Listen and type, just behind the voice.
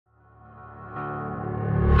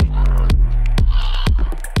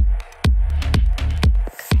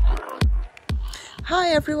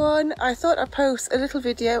Hi everyone, I thought I'd post a little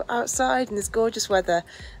video outside in this gorgeous weather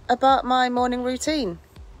about my morning routine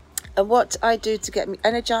and what I do to get me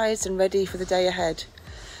energised and ready for the day ahead.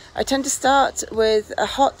 I tend to start with a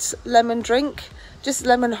hot lemon drink, just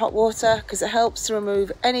lemon hot water, because it helps to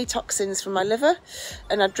remove any toxins from my liver,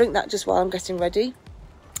 and I drink that just while I'm getting ready.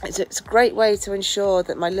 It's a great way to ensure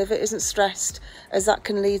that my liver isn't stressed, as that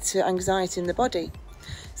can lead to anxiety in the body.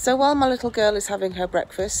 So while my little girl is having her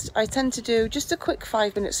breakfast, I tend to do just a quick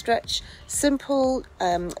 5-minute stretch, simple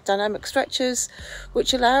dynamic stretches,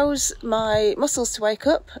 which allows my muscles to wake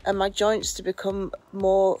up and my joints to become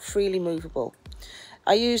more freely movable.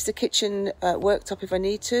 I use the kitchen worktop if I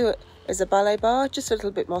need to as a ballet bar, just a little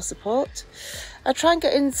bit more support. I try and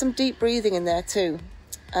get in some deep breathing in there too,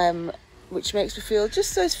 which makes me feel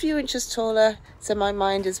just those few inches taller, so my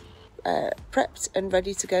mind is prepped and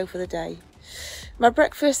ready to go for the day. My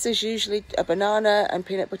breakfast is usually a banana and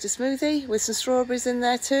peanut butter smoothie with some strawberries in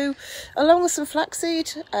there too, along with some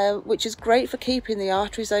flaxseed, which is great for keeping the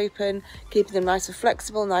arteries open, keeping them nice and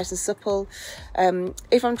flexible, nice and supple.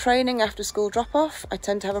 If I'm training after school drop-off, I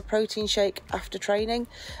tend to have a protein shake after training,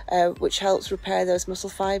 which helps repair those muscle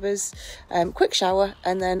fibres. Quick shower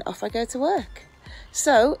and then off I go to work.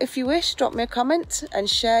 So if you wish, drop me a comment and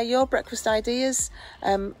share your breakfast ideas,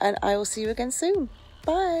 and I will see you again soon.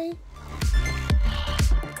 Bye.